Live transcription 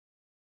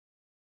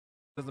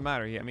Doesn't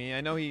matter. I mean,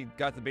 I know he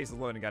got the bases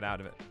loaded and got out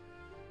of it.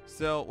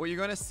 So what you're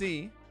going to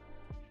see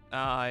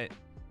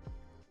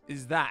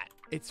is that.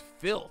 It's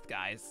filth,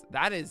 guys.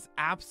 That is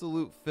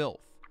absolute filth.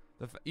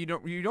 You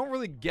don't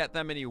really get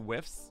that many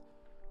whiffs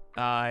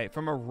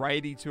from a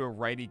righty to a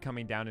righty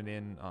coming down and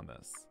in on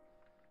this.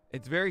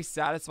 It's very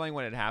satisfying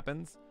when it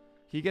happens.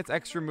 He gets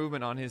extra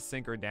movement on his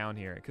sinker down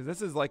here because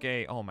this is like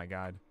a, oh my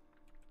god.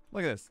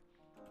 Look at this.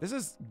 This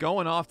is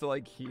going off to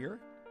like here.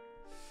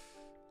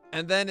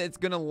 And then it's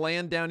going to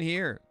land down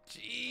here.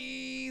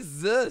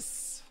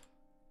 Jesus.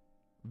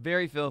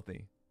 Very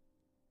filthy.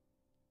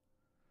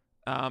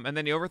 And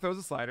then he overthrows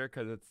a slider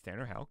because it's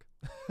Tanner Houck.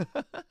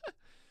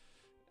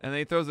 And then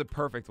he throws a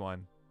perfect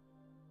one.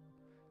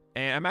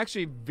 And I'm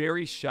actually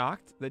very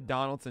shocked that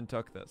Donaldson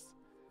took this.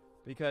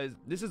 Because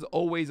this is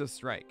always a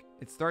strike.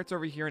 It starts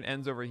over here and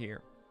ends over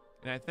here.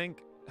 And I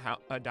think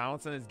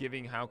Donaldson is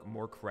giving Houck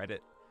more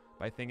credit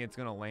by thinking it's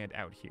going to land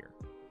out here.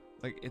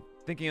 Like,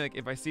 thinking like,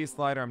 if I see a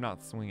slider, I'm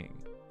not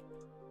swinging.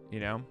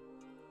 You know?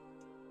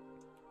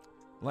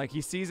 Like,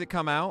 he sees it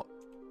come out.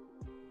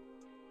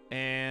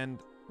 And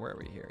where are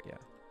we here? Yeah.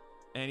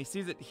 And he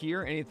sees it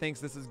here, and he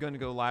thinks this is going to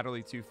go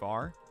laterally too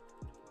far.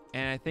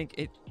 And I think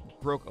it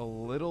broke a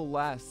little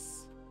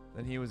less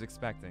than he was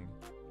expecting.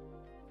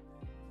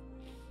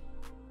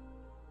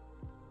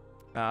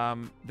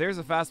 There's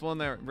a fastball in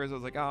there.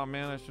 Rizzo's like, oh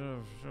man, I should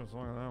have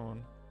swung on that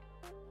one.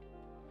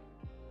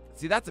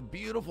 See, that's a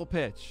beautiful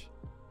pitch.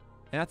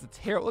 And that's a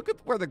terrible. Look at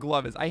where the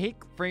glove is. I hate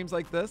frames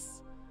like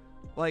this.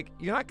 Like,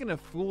 you're not going to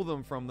fool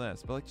them from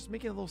this, but like, just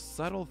make it a little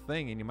subtle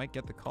thing and you might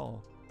get the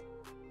call.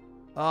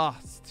 Ah,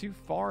 it's too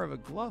far of a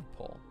glove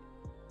pull.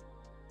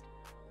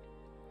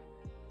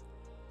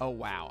 Oh,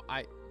 wow.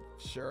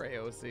 Sure,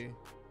 AOC.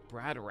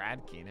 Brad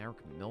Radke and Eric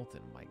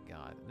Milton. My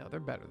God. No, they're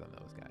better than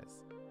those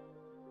guys.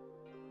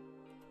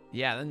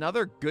 Yeah,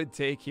 another good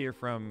take here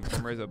from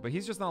Rizzo, but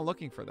he's just not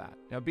looking for that.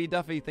 Now, B.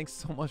 Duffy, thanks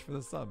so much for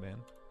the sub, man.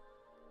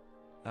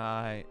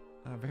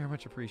 Very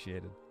much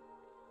appreciated.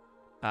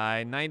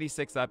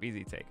 96 up,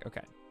 easy take.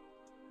 Okay.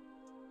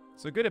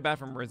 So good at bat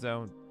from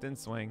Rizzo. Didn't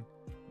swing.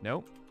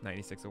 Nope.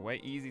 96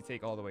 away. Easy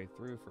take all the way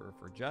through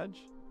for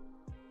Judge.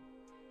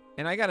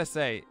 And I gotta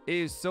say, it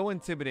is so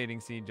intimidating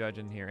seeing Judge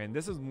in here. And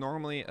this is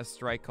normally a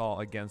strike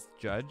call against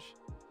Judge.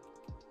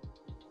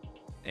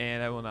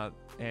 And I will not.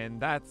 And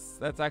that's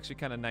actually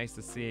kind of nice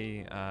to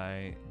see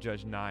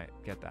Judge not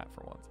get that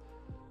for once.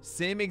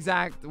 Same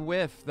exact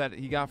whiff that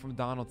he got from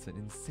Donaldson.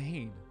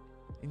 Insane.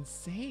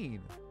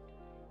 Insane.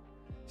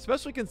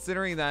 Especially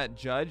considering that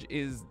Judge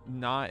is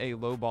not a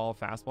low ball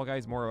fastball guy.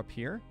 He's more up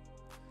here.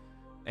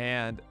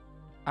 And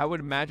I would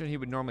imagine he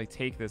would normally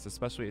take this,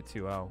 especially at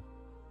 2-0.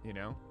 You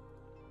know?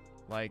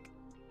 Like,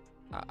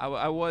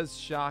 I was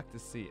shocked to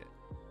see it.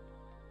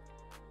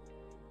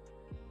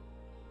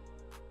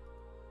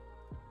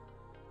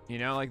 You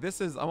know, like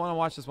this is, I want to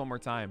watch this one more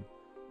time.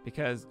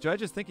 Because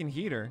Judge is thinking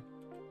heater.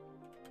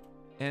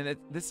 And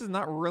this is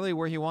not really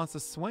where he wants to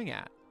swing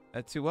at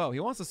 2-0. He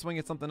wants to swing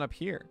at something up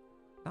here.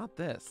 Not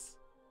this.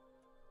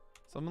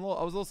 So I was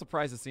a little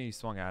surprised to see he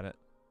swung at it.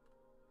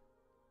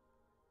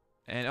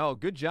 And, oh,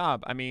 good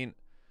job. I mean,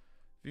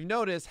 if you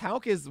notice,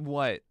 Houck is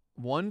what?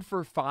 1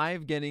 for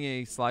 5 getting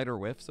a slider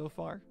whiff so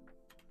far?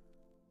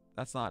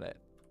 That's not it.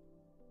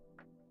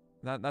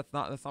 That's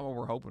not what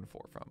we're hoping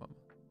for from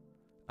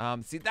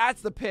him. See,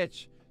 that's the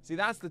pitch. See,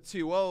 that's the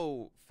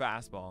 2-0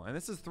 fastball. And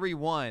this is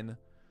 3-1.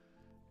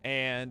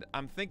 And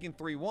I'm thinking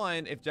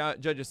 3-1, if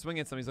Judge is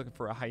swinging something, he's looking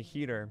for a high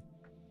heater.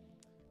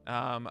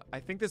 I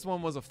think this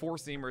one was a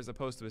four-seamer as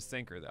opposed to a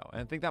sinker, though.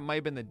 And I think that might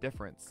have been the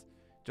difference.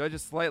 Judge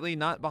is slightly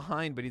not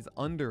behind, but he's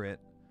under it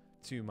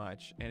too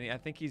much. And I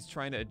think he's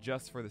trying to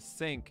adjust for the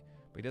sink,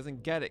 but he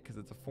doesn't get it because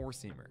it's a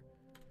four-seamer.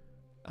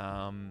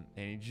 And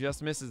he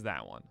just misses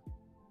that one.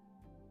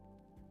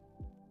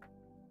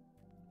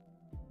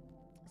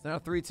 So now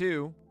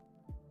 3-2.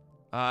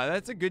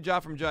 That's a good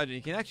job from Judge. And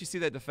you can actually see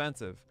that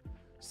defensive.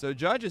 So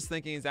Judge is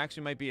thinking it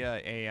actually might be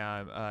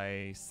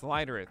a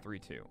slider at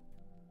 3-2,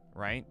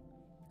 right?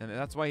 And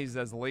that's why he's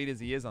as late as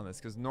he is on this,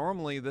 because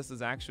normally this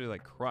is actually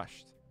like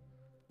crushed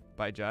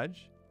by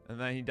Judge, and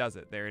then he does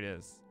it. There it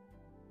is.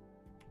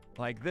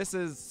 Like this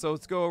is, so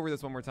let's go over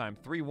this one more time.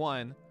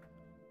 3-1.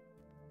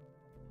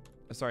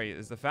 Sorry,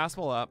 is the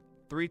fastball up?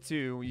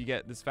 3-2. You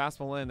get this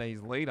fastball in that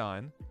he's late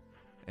on,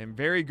 and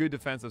very good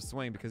defensive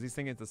swing because he's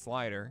thinking it's a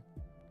slider.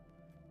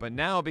 But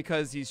now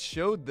because he's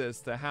showed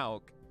this to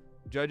Houck,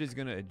 Judge is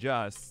going to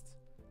adjust,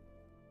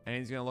 and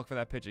he's going to look for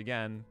that pitch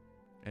again,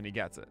 and he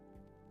gets it.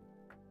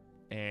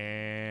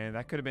 And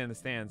that could have been in the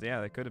stands.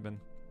 Yeah, that could have been.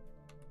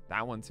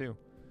 That one too.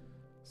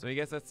 So he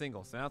gets that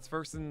single. So now it's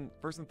first and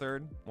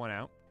third, 1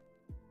 out.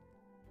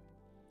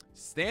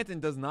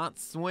 Stanton does not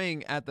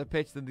swing at the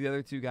pitch that the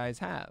other two guys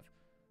have.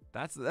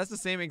 That's the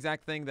same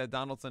exact thing that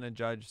Donaldson and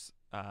Judge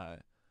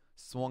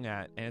swung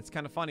at. And it's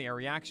kind of funny. Our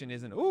reaction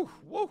isn't, ooh,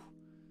 whoa,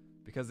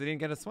 because they didn't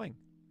get a swing.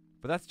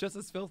 But that's just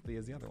as filthy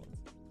as the other ones.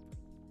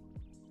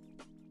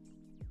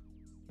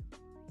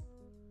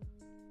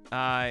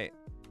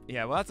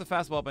 Yeah, well, that's a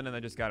fastball up and then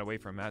they just got away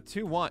from that.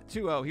 2-1,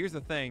 2-0. Here's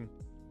the thing.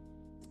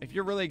 If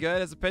you're really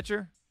good as a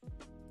pitcher,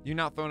 you're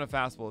not throwing a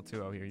fastball at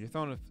 2-0 here. You're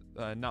throwing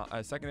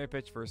a secondary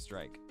pitch for a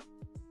strike.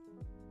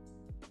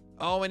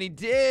 Oh, and he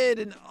did.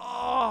 And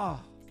oh,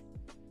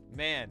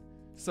 man.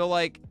 So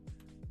like,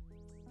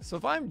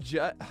 if I'm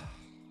sorry,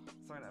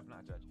 I'm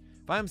not Judge.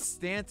 If I'm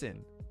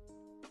Stanton,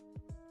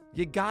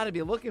 you got to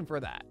be looking for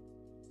that.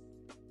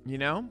 You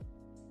know?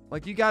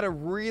 Like, you got to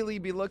really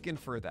be looking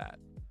for that.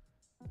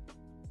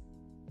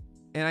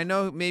 And I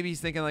know maybe he's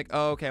thinking like,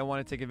 oh, okay, I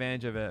want to take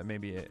advantage of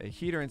maybe a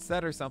heater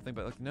instead or something.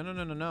 But like,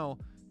 no.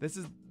 This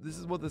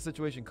is what the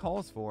situation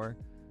calls for.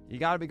 You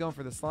got to be going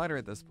for the slider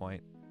at this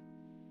point.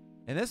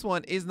 And this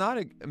one is not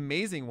an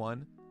amazing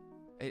one.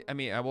 I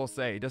mean, I will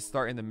say, just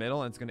start in the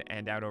middle and it's going to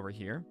end out over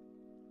here.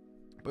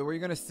 But what you're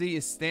going to see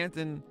is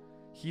Stanton,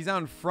 he's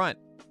out in front.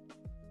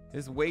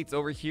 His weight's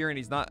over here and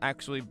he's not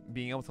actually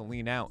being able to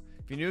lean out.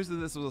 If you notice that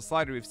this was a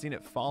slider, we've seen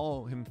it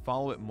follow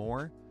it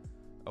more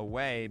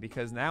away,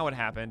 because now what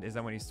happened is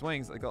that when he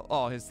swings, like,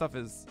 oh, his stuff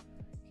is,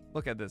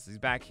 look at this, he's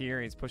back here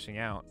and he's pushing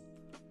out.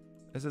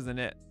 This isn't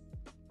it.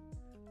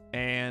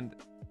 And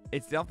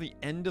it's off the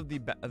end of the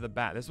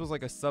bat. This was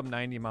like a sub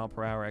 90 mile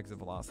per hour exit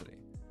velocity.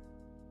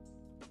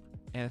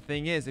 And the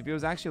thing is, if he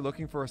was actually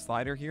looking for a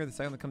slider here, the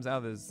second that comes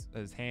out of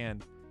his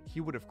hand, he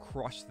would have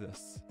crushed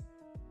this.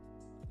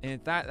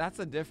 And that's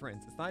a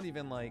difference. It's not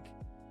even like,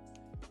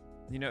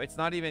 you know, it's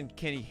not even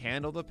can he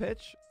handle the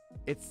pitch.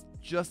 It's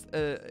just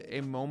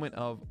a moment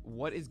of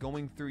what is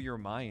going through your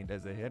mind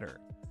as a hitter.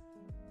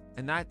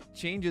 And that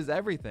changes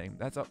everything.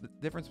 That's the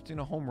difference between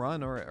a home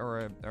run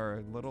or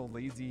a little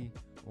lazy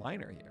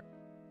liner here,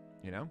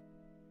 you know?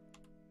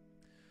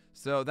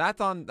 So that's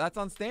on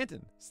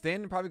Stanton.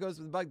 Stanton probably goes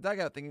to the bug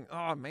dugout thinking,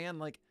 oh man,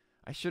 like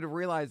I should have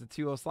realized the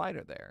 2-0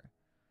 slider there.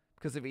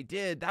 Because if he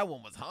did, that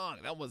one was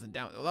hung. That wasn't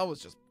down. That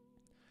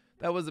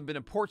wasn't been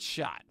a porch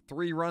shot.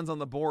 3 runs on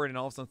the board and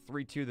all of a sudden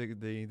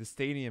 3-2. The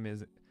stadium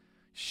is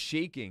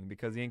shaking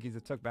because the Yankees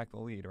have took back the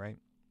lead, right?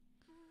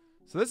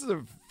 So this is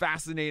a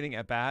fascinating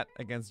at-bat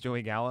against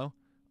Joey Gallo.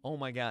 Oh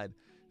my God.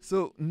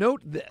 So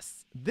note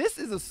this. This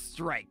is a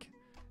strike.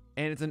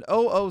 And it's an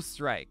 0-0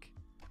 strike.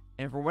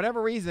 And for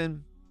whatever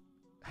reason,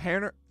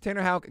 Tanner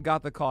Houck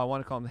got the call. I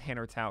want to call him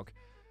Tanner Houck.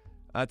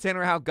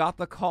 Tanner Houck got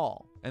the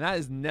call. And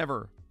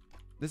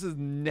this is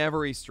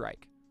never a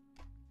strike.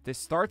 This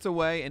starts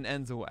away and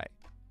ends away.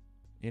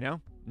 You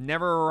know?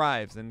 Never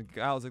arrives. And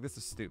I was like, this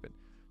is stupid.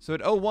 So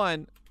at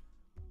 0-1,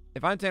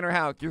 if I'm Tanner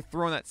Houck, you're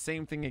throwing that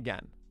same thing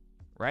again.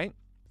 Right?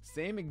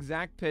 Same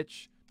exact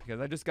pitch.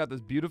 Because I just got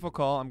this beautiful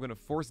call. I'm going to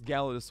force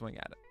Gallo to swing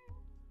at it.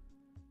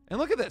 And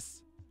look at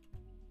this.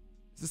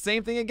 It's the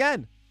same thing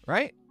again.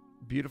 Right?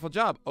 Beautiful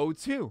job.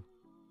 0-2.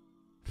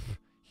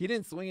 He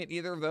didn't swing at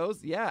either of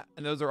those. Yeah.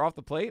 And those are off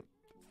the plate.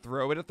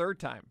 Throw it a third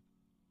time.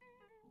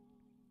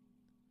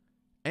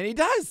 And he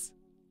does.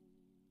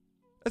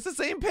 That's the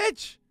same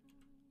pitch.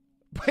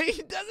 But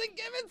he doesn't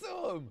give it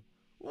to him.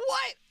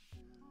 What?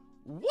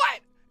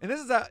 And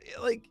this is how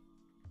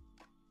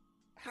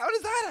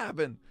does that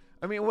happen?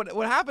 I mean,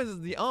 what happens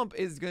is the ump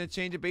is going to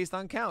change it based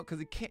on count because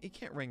he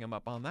can't ring him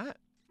up on that.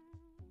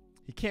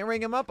 He can't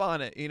ring him up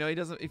on it. You know,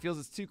 he feels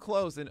it's too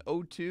close. In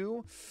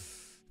 0-2,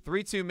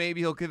 3-2,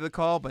 maybe he'll give the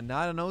call, but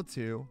not an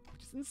 0-2,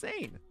 which is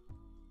insane.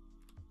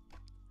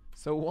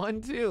 So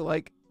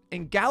 1-2,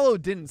 and Gallo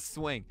didn't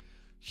swing.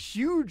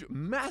 Huge,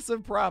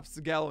 massive props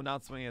to Gallo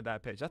not swinging at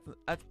that pitch.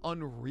 That's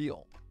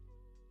unreal.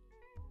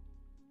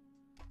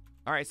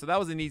 All right, so that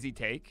was an easy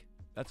take.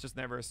 That's just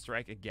never a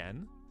strike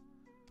again.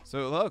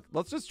 So look,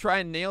 let's just try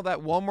and nail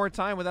that one more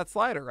time with that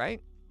slider,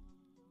 right?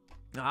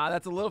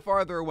 That's a little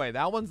farther away.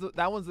 That one's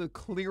the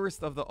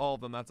clearest of all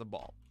of them. That's a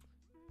ball.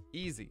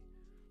 Easy.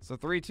 So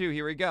 3-2,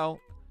 here we go.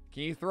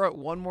 Can you throw it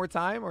one more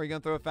time, or are you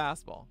going to throw a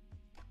fastball?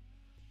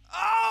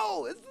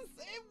 Oh, it's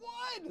the same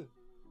one.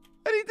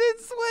 And he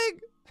didn't swing.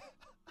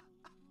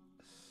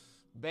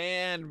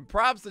 Man,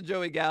 props to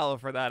Joey Gallo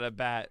for that at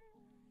bat.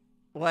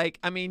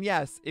 I mean,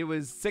 yes, it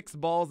was 6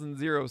 balls and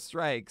 0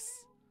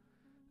 strikes.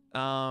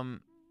 But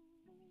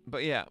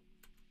yeah.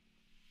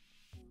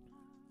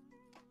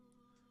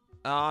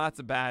 Oh, that's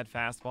a bad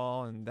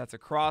fastball, and that's a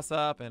cross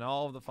up and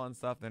all of the fun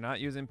stuff. They're not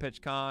using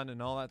PitchCon and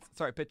all that.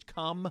 Sorry,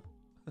 PitchCom.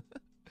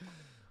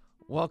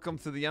 Welcome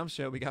to the Ump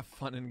Show. We got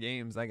fun and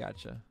games. I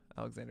gotcha,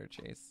 Alexander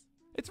Chase.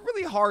 It's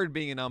really hard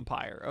being an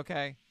umpire,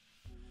 okay?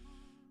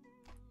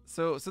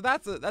 So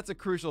that's a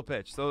crucial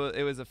pitch. So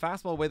it was a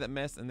fastball away that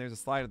missed, and there's a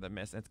slider that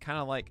missed. And it's kind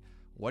of like,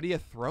 what do you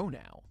throw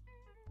now?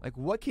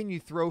 What can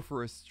you throw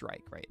for a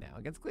strike right now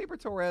against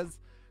Gleyber Torres?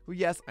 Who,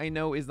 yes, I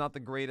know is not the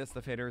greatest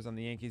of hitters on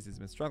the Yankees. He's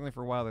been struggling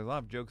for a while. There's a lot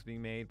of jokes being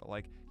made,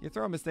 but you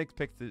throw a mistake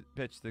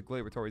pitch to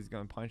Gleyber Torres, he's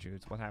going to punch you.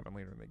 It's what happened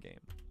later in the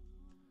game.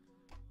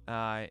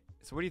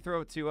 So what do you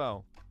throw at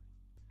 2-0?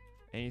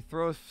 And you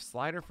throw a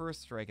slider for a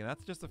strike, and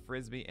that's just a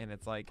frisbee. And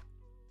it's like,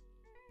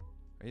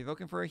 are you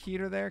looking for a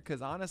heater there?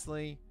 Because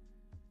honestly,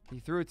 he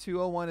threw a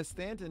 2-0-1 to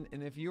Stanton,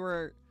 and if you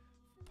were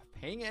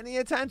paying any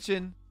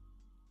attention,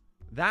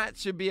 that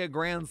should be a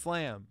grand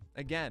slam.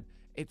 Again,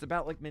 it's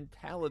about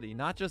mentality,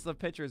 not just of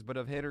pitchers, but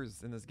of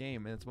hitters in this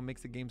game. And it's what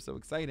makes the game so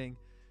exciting.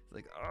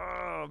 It's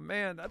oh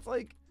man, that's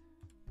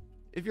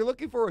If you're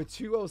looking for a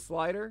 2-0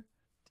 slider,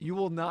 you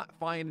will not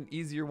find an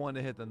easier one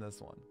to hit than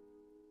this one.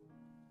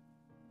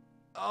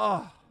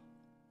 Oh.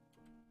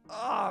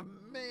 Oh,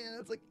 man.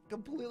 It's like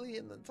completely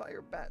in the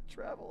entire bat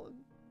travel and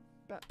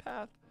bat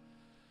path.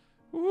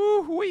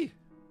 Woo-wee.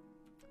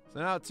 So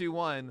now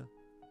 2-1.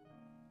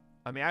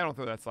 I mean, I don't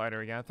throw that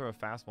slider again. I throw a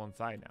fastball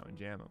inside now and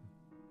jam him.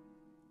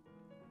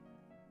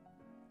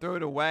 Throw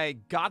it away.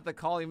 Got the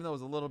call, even though it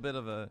was a little bit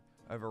of a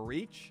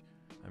reach.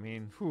 I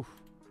mean, whew,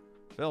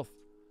 filth.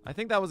 I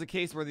think that was a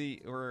case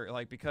where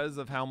like because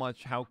of how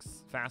much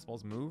Houck's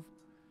fastballs move,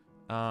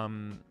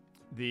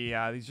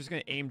 he's just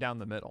gonna aim down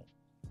the middle,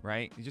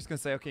 right? He's just gonna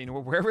say, okay, you know,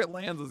 wherever it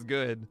lands is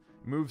good.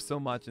 Move so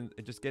much and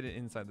just get it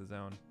inside the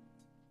zone.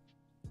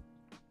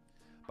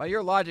 By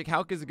your logic,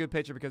 Houck is a good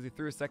pitcher because he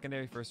threw a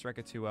secondary for a strike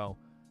at 2-0.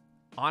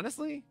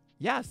 Honestly,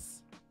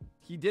 yes,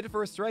 he did it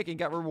for a strike and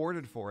got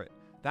rewarded for it.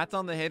 That's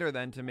on the hitter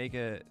then to make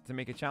a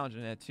challenge.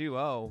 And at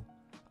 2-0,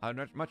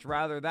 I'd much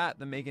rather that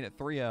than making it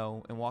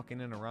 3-0 and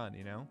walking in a run,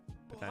 you know,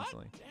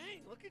 potentially. What?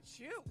 Dang, look at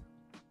you.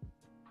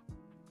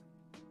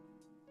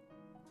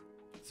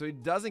 So he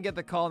doesn't get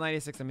the call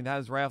 96. I mean, that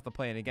is right off the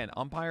plate. And again,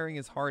 umpiring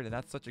is hard, and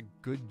that's such a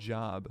good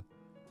job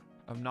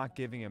of not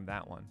giving him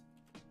that one.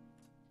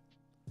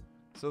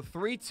 So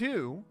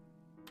 3-2.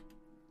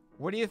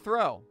 What do you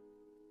throw?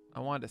 I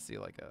wanted to see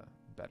like a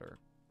better.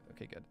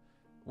 Okay, good.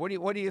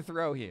 What do you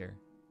throw here?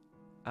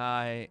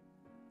 If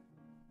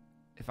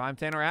I'm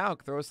Tanner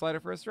Houck, throw a slider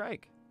for a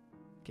strike.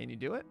 Can you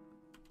do it?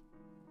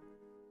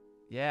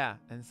 Yeah,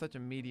 and it's such a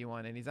meaty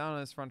one. And he's out on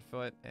his front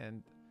foot.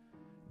 And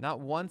not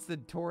once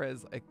did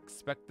Torres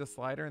expect the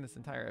slider in this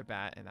entire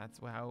at-bat. And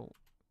that's how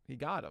he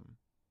got him.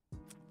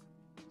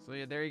 So,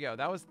 yeah, there you go.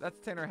 That's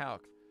Tanner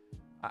Houck.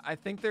 I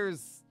think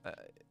there's...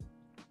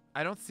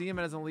 I don't see him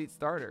as an elite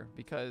starter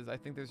because I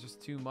think there's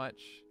just too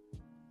much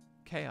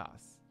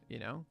chaos, you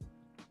know?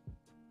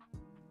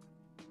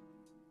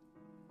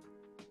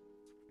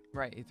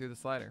 Right, he threw the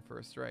slider for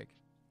a strike.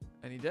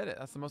 And he did it.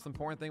 That's the most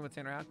important thing with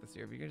Tanner Houck this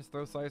year. If you can just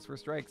throw sliders for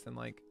strikes, and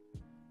like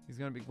he's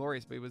gonna be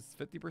glorious, but he was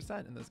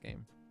 50% in this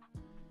game.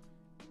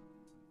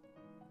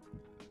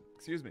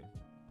 Excuse me.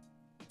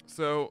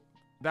 So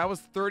that was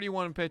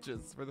 31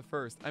 pitches for the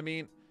first. I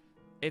mean,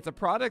 it's a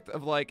product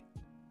of like,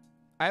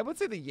 I would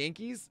say the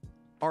Yankees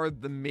are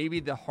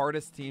maybe the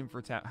hardest team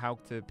for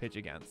Houck to pitch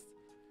against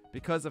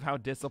because of how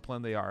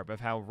disciplined they are, but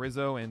how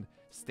Rizzo and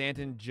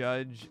Stanton,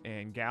 Judge,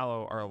 and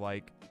Gallo are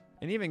like.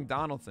 And even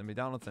Donaldson. I mean,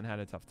 Donaldson had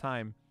a tough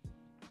time,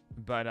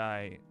 but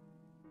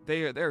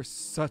they're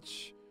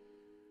such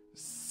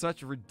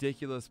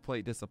ridiculous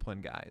plate discipline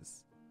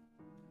guys.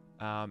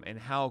 And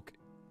Houck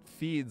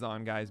feeds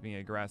on guys being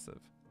aggressive.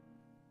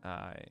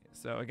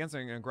 So against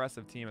an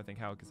aggressive team, I think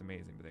Houck is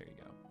amazing. But there you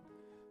go.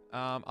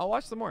 I'll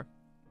watch some more.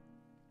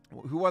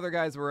 Who other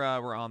guys were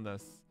on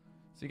this?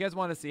 So you guys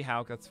want to see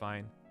Houck? That's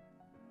fine.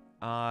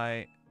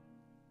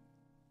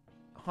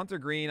 Hunter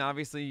Green,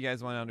 obviously, you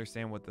guys want to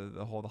understand what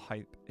the whole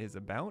hype is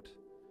about.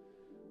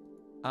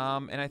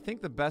 And I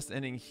think the best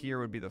inning here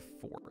would be the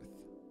 4th.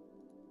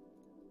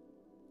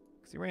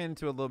 Because he ran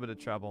into a little bit of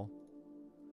trouble.